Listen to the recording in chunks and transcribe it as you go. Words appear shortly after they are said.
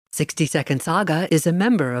60 Second Saga is a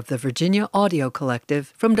member of the Virginia Audio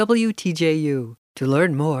Collective from WTJU. To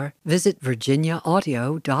learn more, visit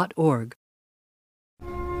virginiaaudio.org.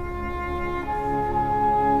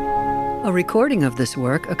 A recording of this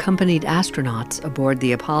work accompanied astronauts aboard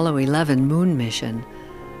the Apollo 11 moon mission.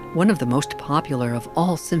 One of the most popular of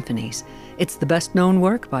all symphonies, it's the best-known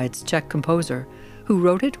work by its Czech composer, who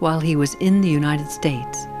wrote it while he was in the United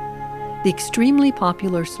States. The extremely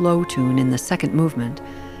popular slow tune in the second movement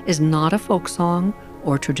is not a folk song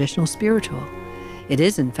or traditional spiritual. It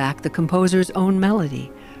is, in fact, the composer's own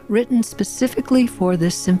melody, written specifically for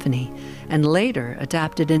this symphony, and later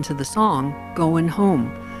adapted into the song Goin'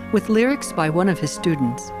 Home, with lyrics by one of his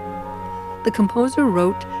students. The composer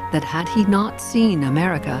wrote that had he not seen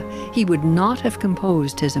America, he would not have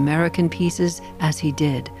composed his American pieces as he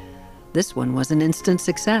did. This one was an instant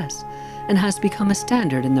success and has become a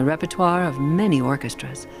standard in the repertoire of many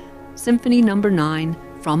orchestras. Symphony No. 9,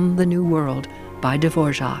 From the New World, by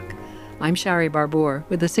Dvorak. I'm Shari Barbour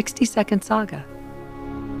with the 60 Second Saga.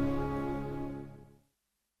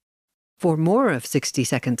 For more of 60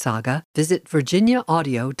 Second Saga, visit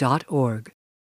virginiaaudio.org.